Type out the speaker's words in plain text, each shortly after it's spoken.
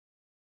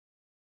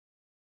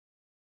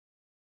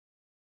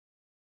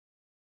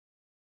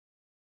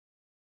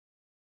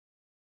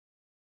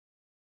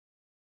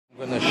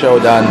Gonna show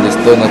down this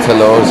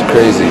Donatello, it's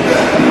crazy.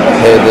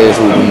 Hair days,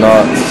 all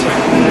nuts,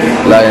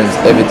 lions,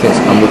 everything.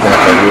 I'm looking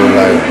at a real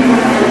lion.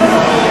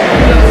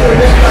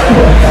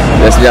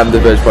 Let's jam the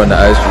veg on the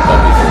ice cream.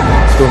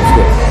 Stop.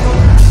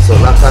 So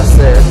like I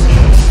said,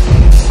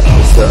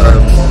 it's a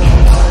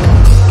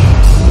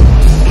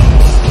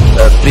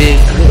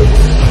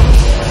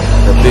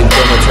big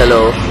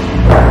Donatello.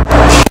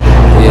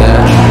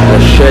 Yeah, the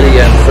shelly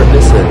and fruit.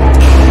 Listen, I'm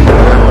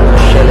gonna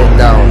shell it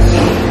down.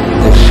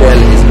 The shell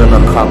is gonna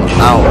come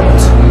out,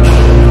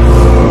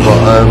 but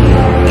I'm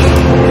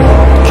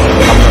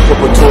gonna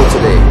pop a tour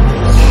today.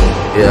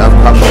 Yeah, I've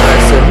come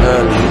nice and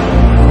early.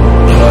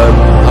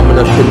 I'm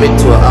gonna commit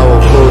to an hour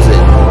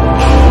closing.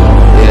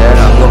 Yeah,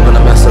 I'm not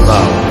gonna mess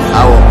about.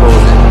 Hour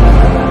closing,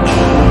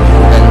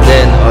 and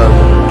then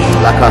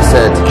like I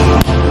said,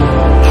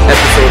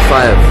 episode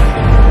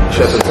 5,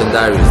 Shepperton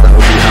Diaries, that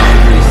will be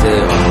out pretty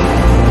soon.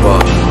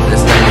 But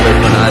let's not even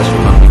on the ice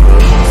cream, my people.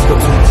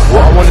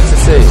 What I wanted to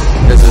say,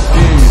 there's a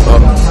few,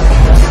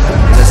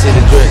 let's say the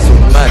joint's so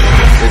mad,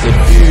 there's a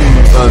few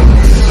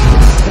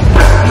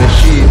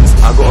machines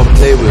I gotta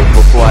play with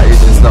before I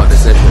even start the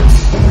session.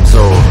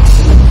 So,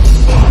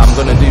 I'm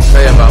gonna do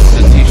play about with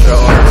the t-shirt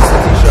on. Once the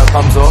t-shirt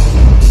comes off,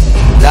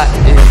 that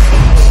is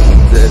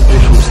the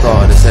official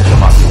start of the session,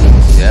 my people,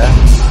 yeah?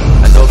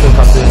 And don't think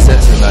I'm doing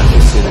sexy, man,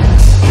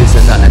 this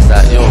and that, it's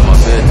like, yo, my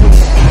beard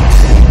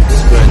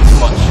is growing too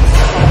much.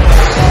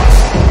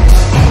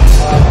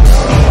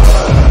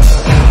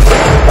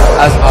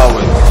 As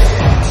always,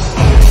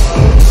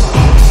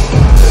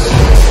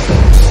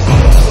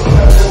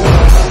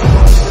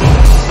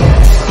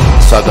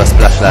 so I got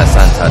splash like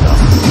Santa now.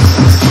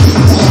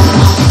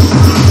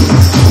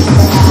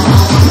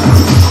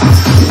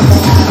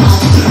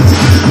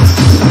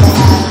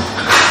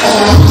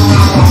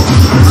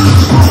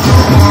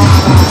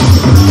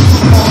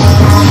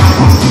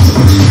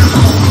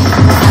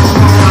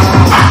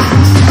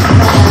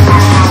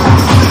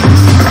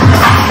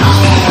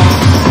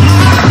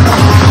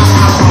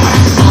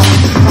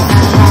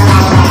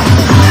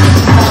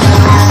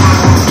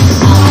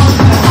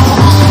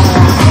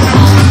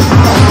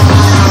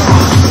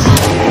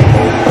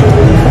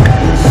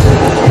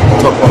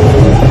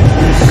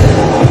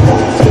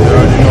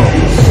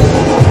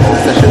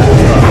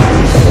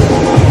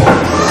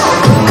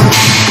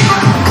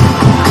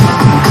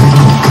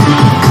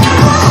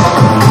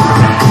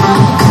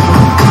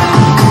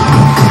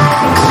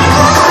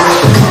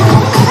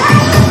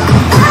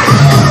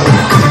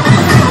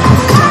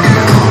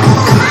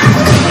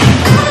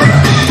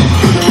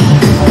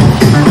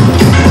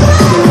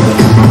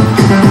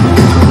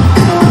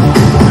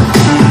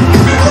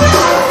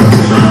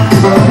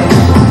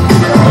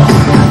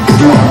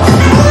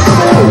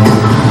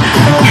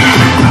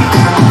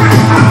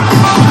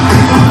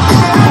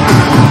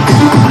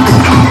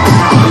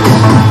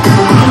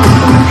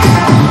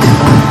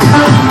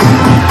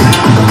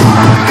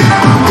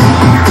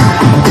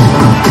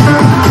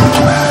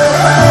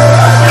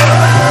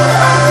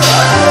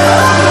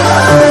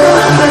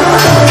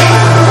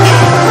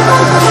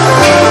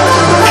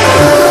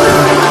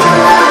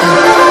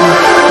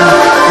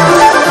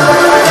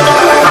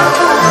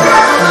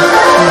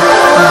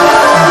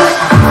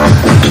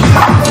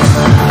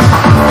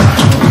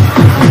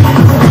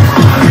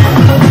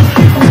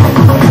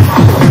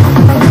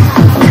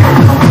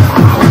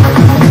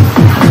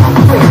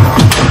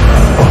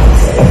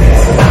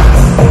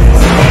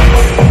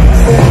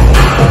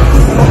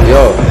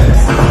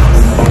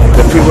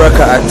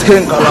 I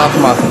think I lost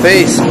my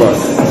face, bro.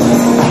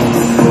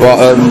 But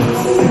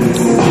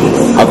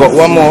I got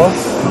one more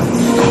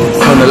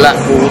on the lap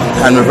ball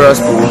and reverse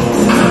ball.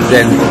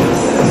 Then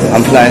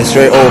I'm flying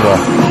straight over,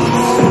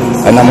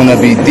 and I'm gonna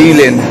be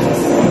dealing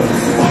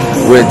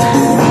with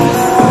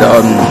the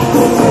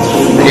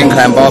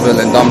incline barbell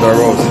and dumbbell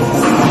rows.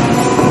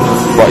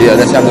 But yeah,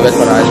 let's have the best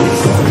for the ice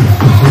cream.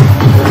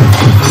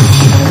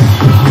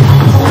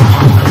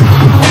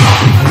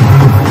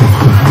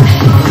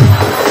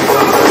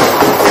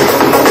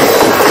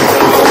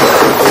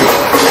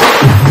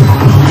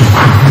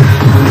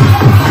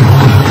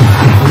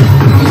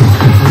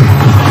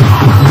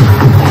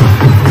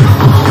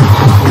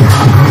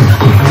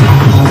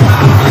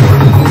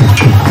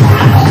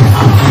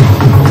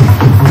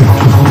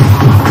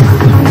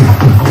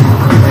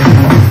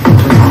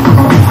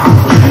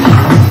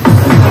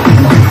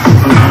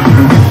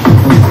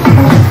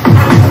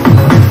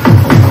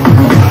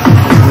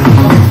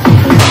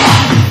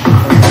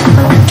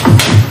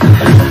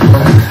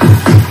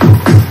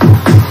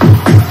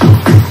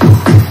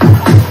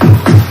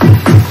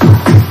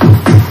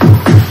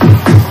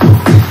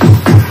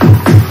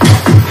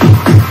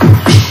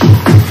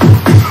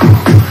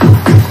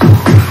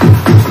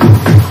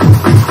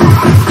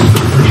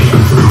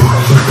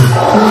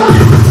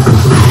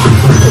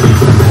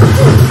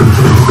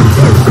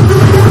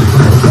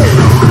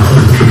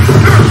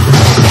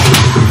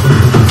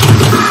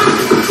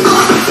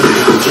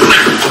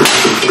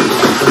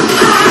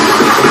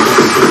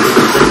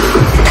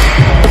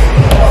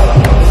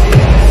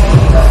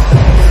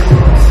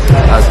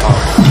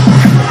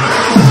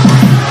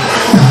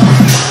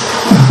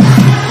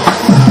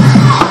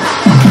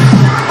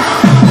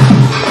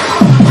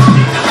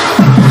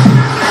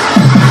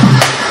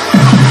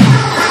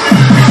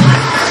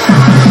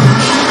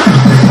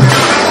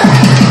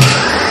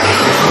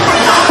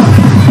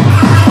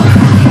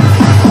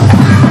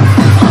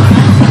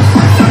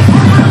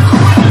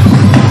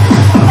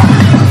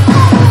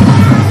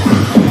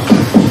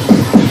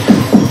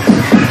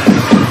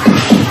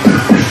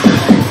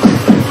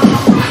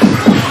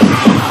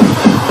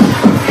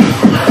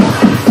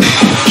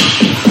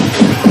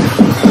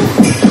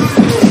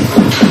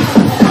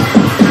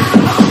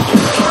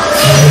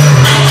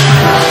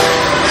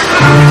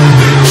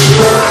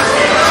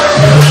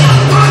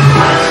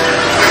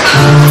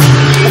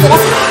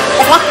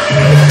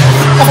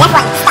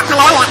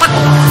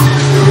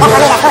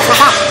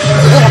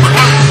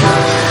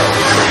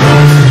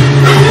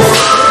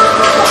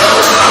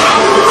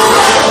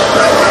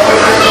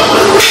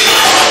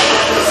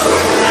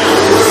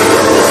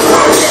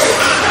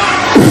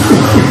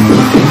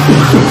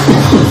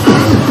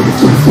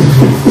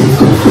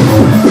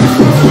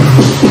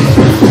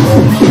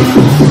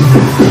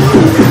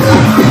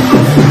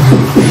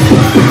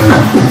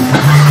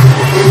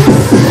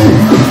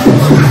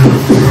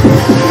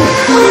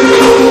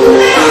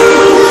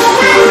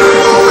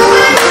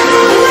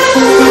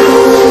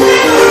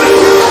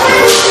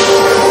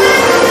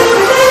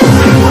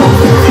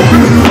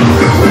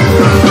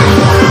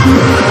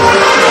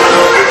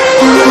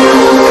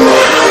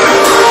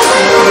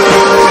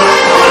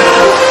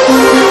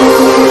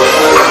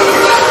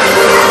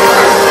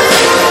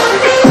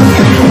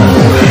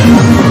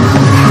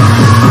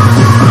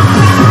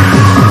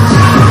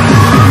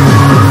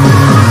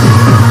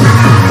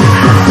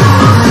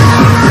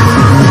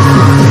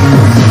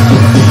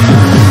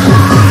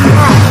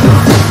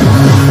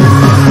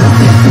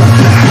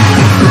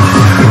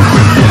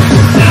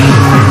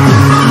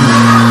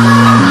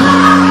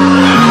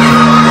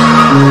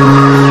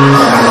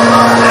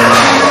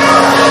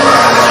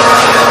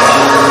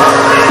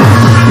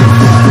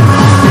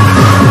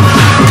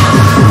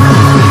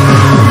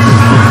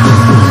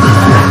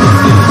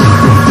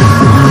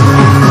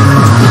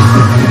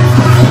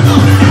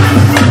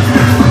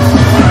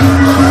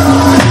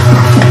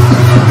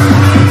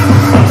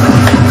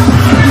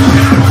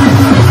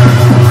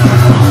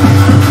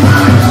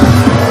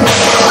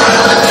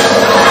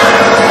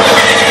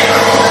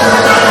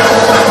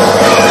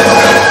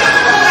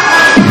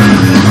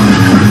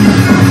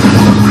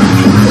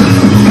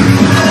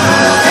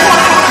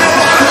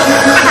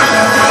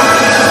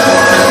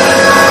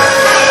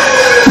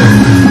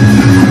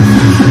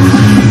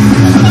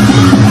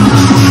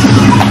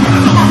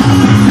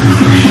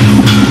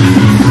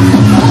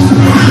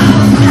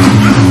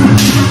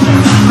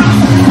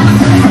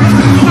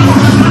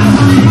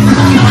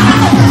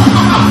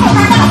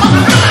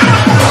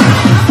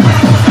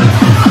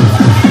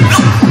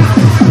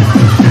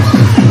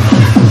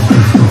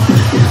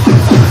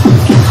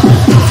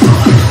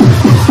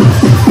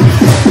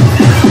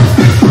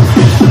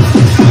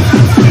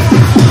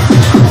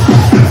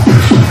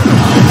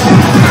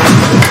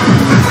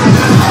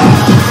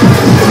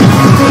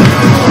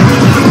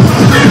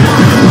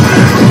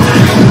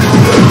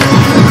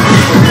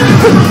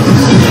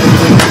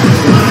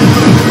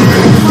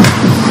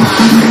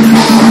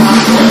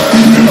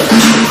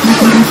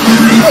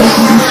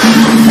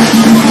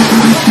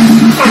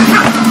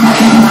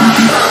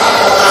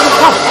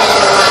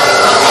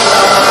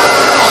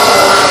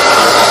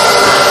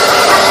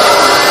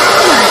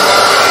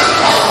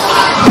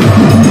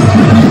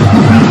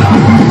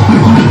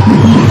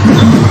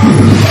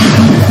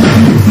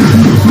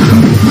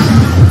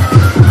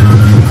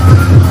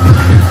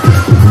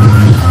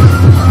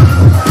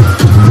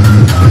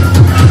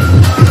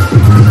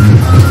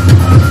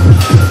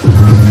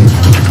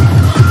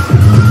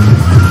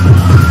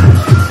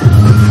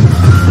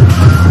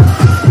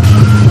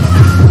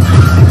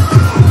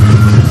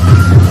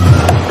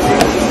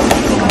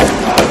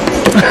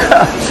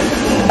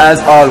 as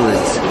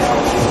always.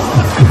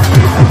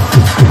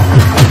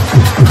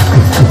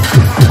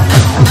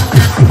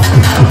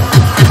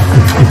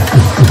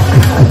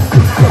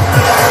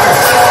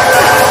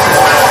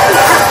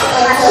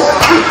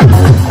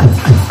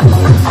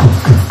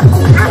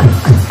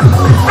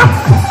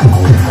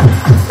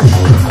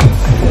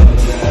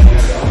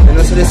 You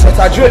know, so this what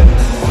I drip,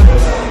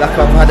 like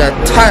I've had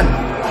a tan.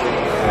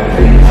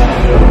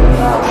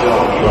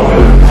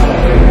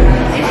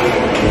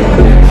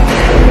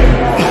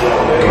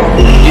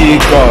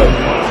 Ego,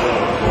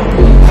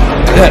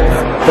 pep,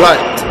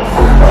 blight.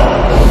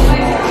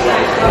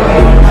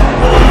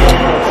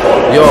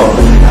 Yo,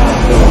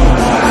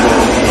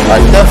 I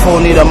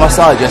definitely need a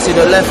massage. You see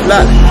the left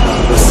leg?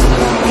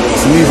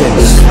 It's moving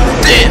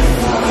stiff.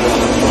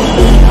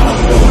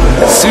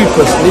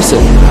 Super,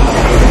 listen,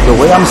 the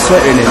way I'm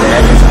sweating in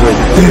there is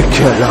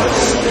ridiculous.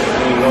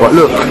 But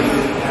look,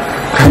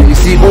 can you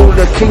see all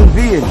the king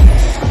being?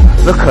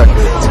 Look at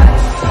it.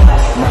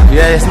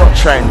 Yeah, it's not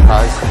trained,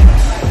 guys.